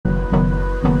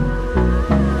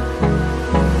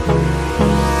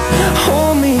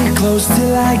close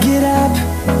till I get up.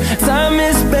 Time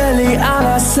is barely on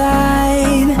our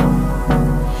side.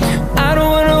 I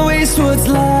don't wanna waste what's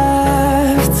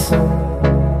left.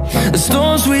 The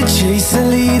storms we chase are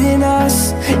leading us,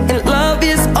 and love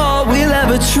is all we'll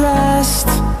ever trust.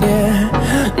 Yeah,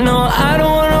 no, I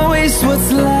don't wanna waste what's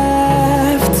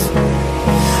left.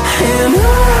 And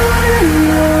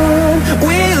on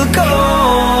we'll go,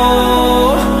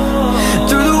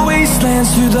 through the wastelands,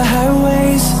 through the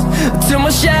highways, till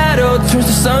my shadow turns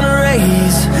to sun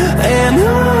rays. And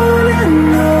on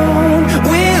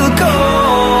we'll go,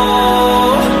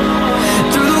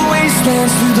 through the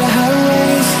wastelands, through the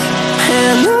highways,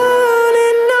 and on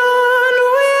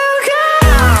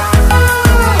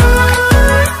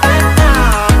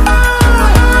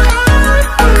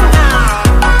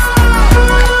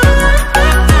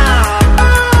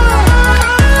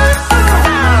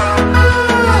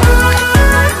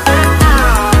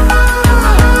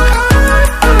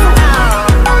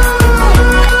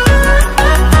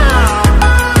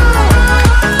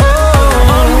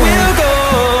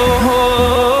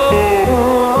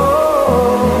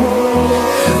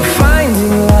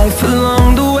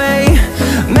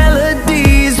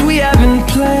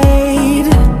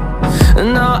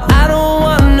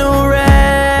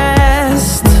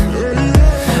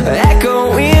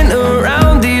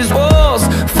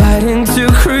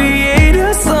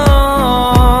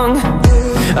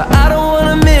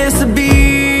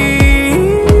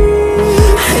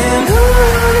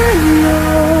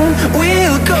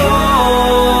we'll go.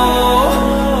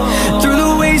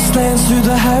 Through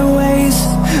the highways,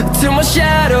 till my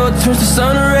shadow turns to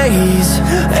sun rays.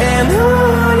 And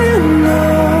on